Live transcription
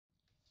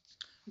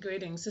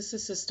Greetings, this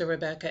is Sister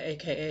Rebecca,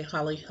 aka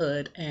Holly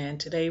Hood, and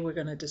today we're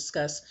going to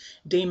discuss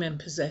demon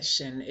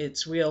possession.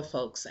 It's real,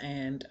 folks,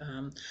 and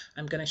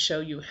I'm going to show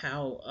you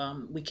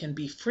how we can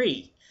be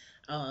free.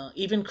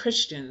 Even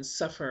Christians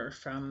suffer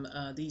from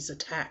these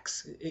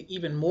attacks.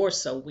 Even more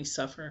so, we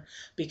suffer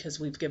because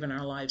we've given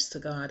our lives to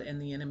God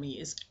and the enemy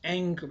is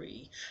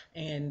angry.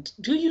 And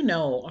do you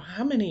know, or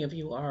how many of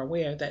you are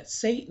aware, that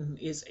Satan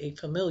is a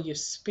familiar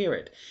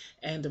spirit?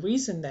 And the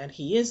reason that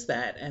he is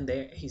that, and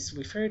he's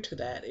referred to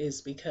that,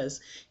 is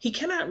because he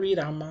cannot read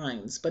our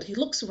minds, but he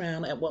looks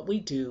around at what we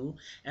do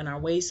and our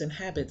ways and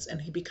habits, and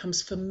he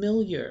becomes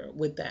familiar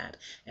with that.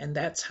 And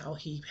that's how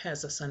he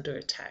has us under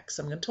attack.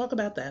 So I'm going to talk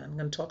about that. I'm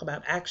going to talk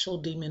about actual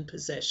demon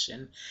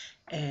possession,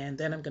 and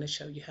then I'm going to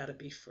show you how to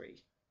be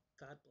free.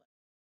 God bless.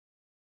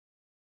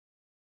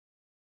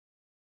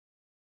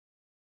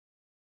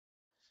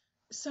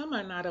 Some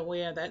are not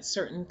aware that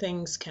certain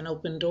things can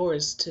open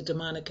doors to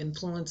demonic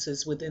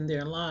influences within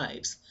their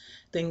lives.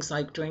 Things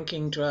like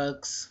drinking,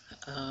 drugs,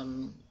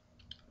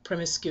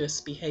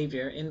 promiscuous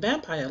behavior. In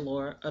vampire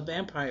lore, a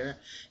vampire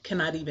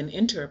cannot even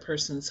enter a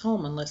person's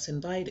home unless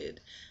invited.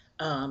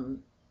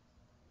 Um,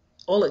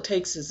 all it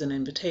takes is an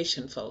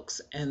invitation, folks,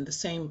 and the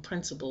same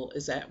principle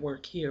is at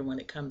work here when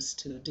it comes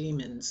to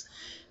demons.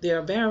 There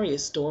are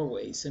various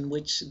doorways in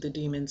which the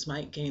demons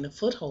might gain a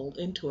foothold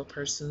into a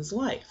person's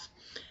life.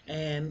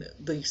 And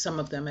some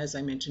of them, as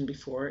I mentioned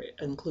before,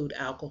 include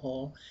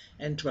alcohol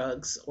and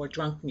drugs or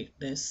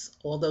drunkenness.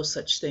 Although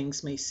such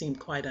things may seem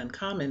quite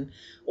uncommon,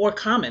 or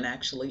common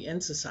actually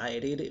in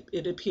society,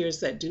 it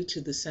appears that due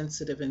to the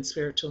sensitive and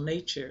spiritual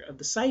nature of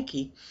the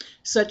psyche,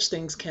 such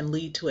things can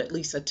lead to at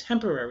least a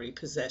temporary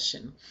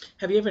possession.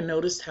 Have you ever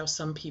noticed how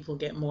some people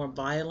get more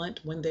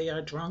violent when they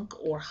are drunk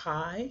or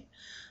high?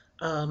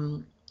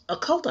 um,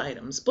 Occult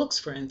items, books,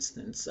 for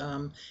instance,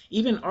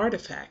 even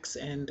artifacts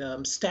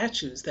and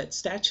statues. That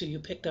statue you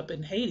picked up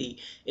in Haiti,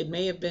 it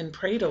may have been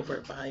prayed over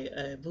by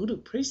a voodoo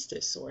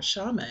priestess or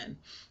shaman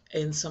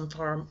in some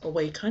far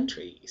away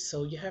country.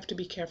 So you have to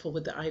be careful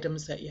with the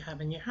items that you have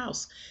in your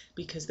house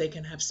because they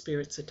can have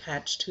spirits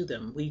attached to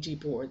them. Ouija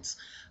boards,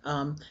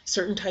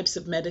 certain types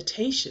of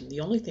meditation.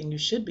 The only thing you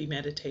should be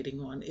meditating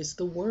on is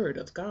the Word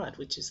of God,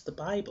 which is the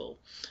Bible.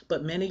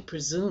 But many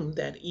presume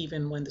that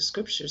even when the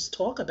scriptures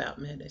talk about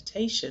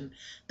meditation,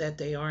 that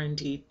they are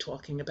indeed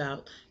talking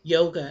about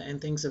yoga and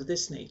things of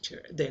this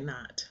nature. They're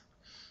not.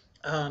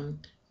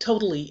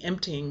 Totally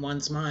emptying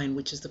one's mind,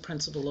 which is the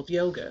principle of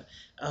yoga,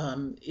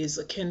 is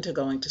akin to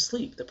going to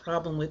sleep. The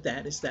problem with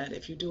that is that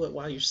if you do it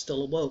while you're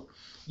still awoke,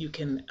 you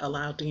can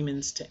allow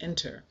demons to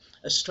enter.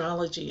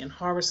 Astrology and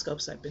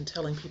horoscopes, I've been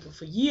telling people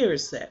for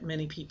years that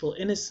many people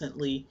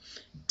innocently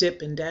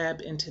dip and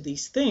dab into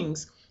these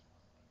things,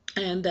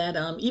 and that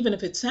even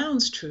if it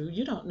sounds true,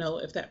 you don't know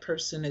if that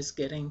person is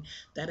getting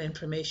that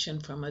information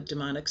from a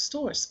demonic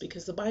source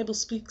because the Bible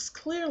speaks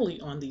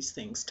clearly on these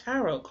things.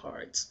 Tarot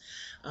cards.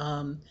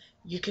 Um,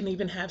 you can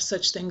even have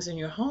such things in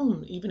your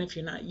home, even if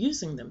you're not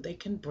using them. They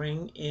can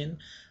bring in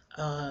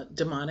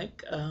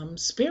demonic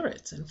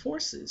spirits and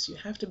forces. You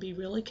have to be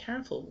really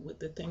careful with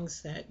the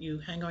things that you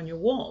hang on your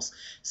walls.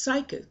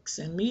 Psychics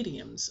and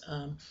mediums,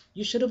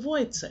 you should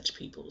avoid such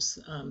peoples.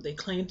 They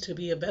claim to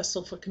be a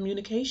vessel for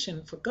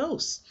communication for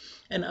ghosts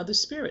and other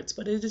spirits,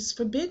 but it is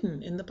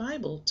forbidden in the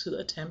Bible to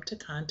attempt to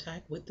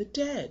contact with the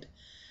dead.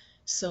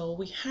 So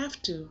we have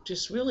to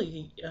just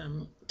really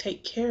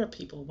take care of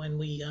people when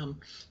we,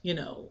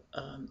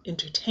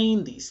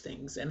 entertain these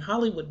things. And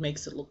Hollywood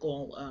makes it look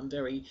all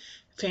very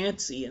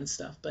fancy and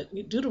stuff. But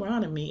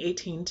Deuteronomy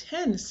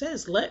 18:10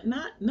 says, "Let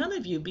not none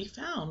of you be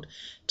found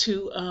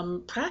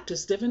to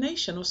practice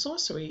divination or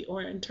sorcery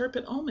or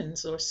interpret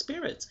omens or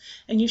spirits,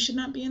 and you should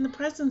not be in the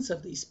presence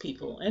of these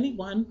people.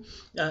 Anyone,"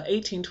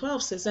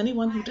 18:12 says,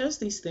 "anyone who does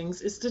these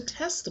things is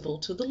detestable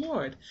to the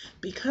Lord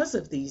because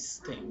of these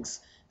things."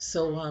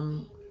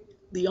 So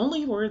the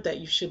only word that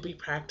you should be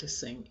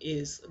practicing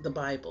is the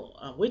Bible.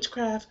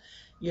 Witchcraft,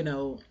 you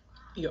know,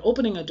 you're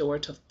opening a door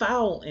to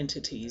foul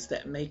entities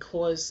that may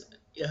cause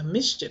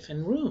mischief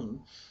and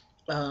ruin.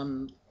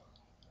 Um,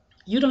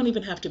 you don't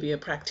even have to be a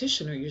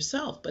practitioner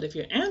yourself, but if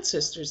your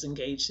ancestors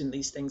engaged in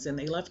these things and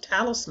they left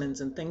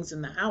talismans and things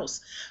in the house,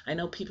 I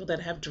know people that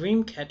have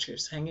dream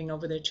catchers hanging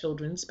over their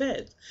children's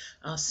beds,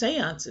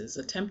 seances,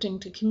 attempting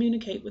to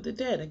communicate with the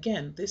dead.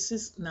 Again, this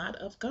is not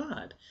of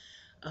God.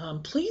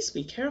 Please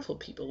be careful,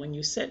 people, when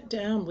you sit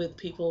down with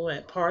people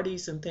at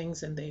parties and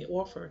things and they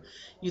offer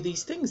you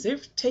these things,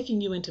 they're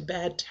taking you into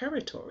bad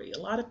territory. A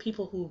lot of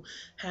people who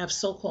have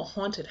so-called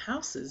haunted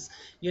houses,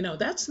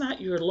 that's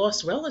not your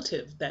lost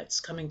relative that's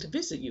coming to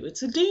visit you.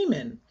 It's a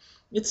demon.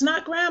 It's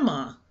not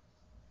grandma.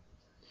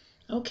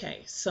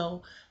 Okay,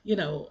 so,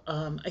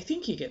 I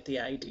think you get the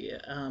idea.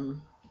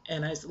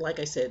 And like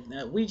I said,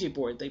 Ouija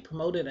board, they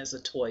promote it as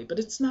a toy, but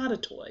it's not a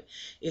toy.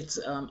 It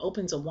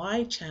opens a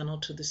wide channel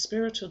to the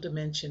spiritual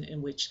dimension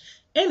in which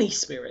any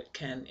spirit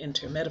can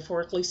enter.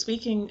 Metaphorically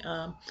speaking,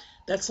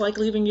 that's like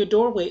leaving your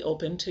doorway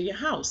open to your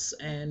house,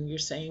 and you're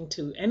saying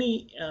to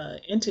any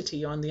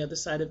entity on the other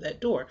side of that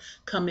door,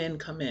 come in,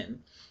 come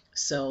in.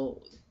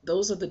 So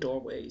those are the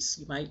doorways.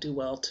 You might do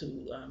well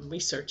to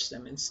research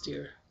them and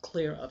steer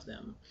clear of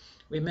them.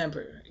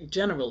 Remember,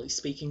 generally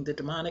speaking, the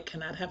demonic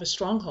cannot have a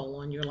stronghold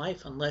on your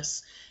life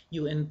unless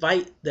you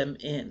invite them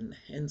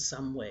in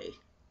some way.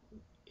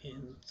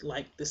 And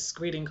like this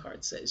greeting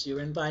card says, you're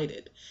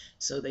invited,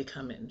 so they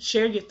come in.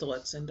 Share your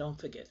thoughts and don't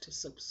forget to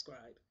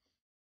subscribe.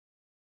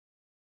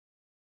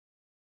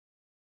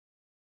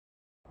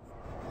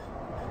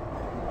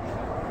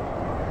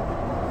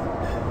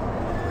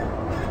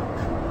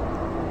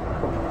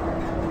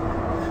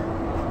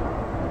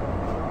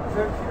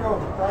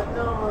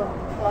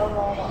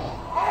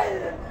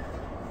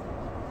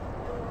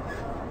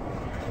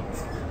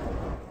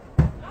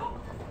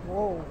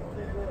 Whoa.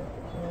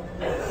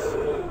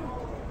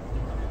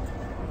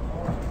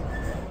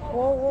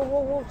 Whoa, whoa,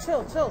 whoa, whoa.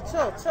 Chill, chill,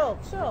 chill, chill,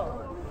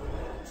 chill.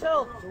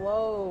 Chill.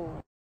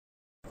 Whoa.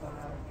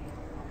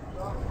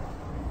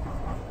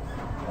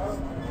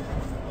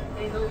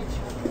 They know each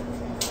other.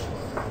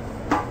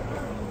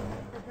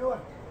 What you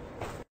doing?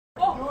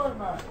 What you doing,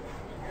 man?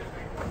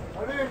 I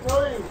didn't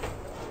tell you.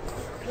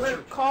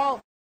 Wait,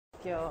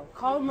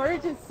 call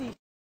emergency.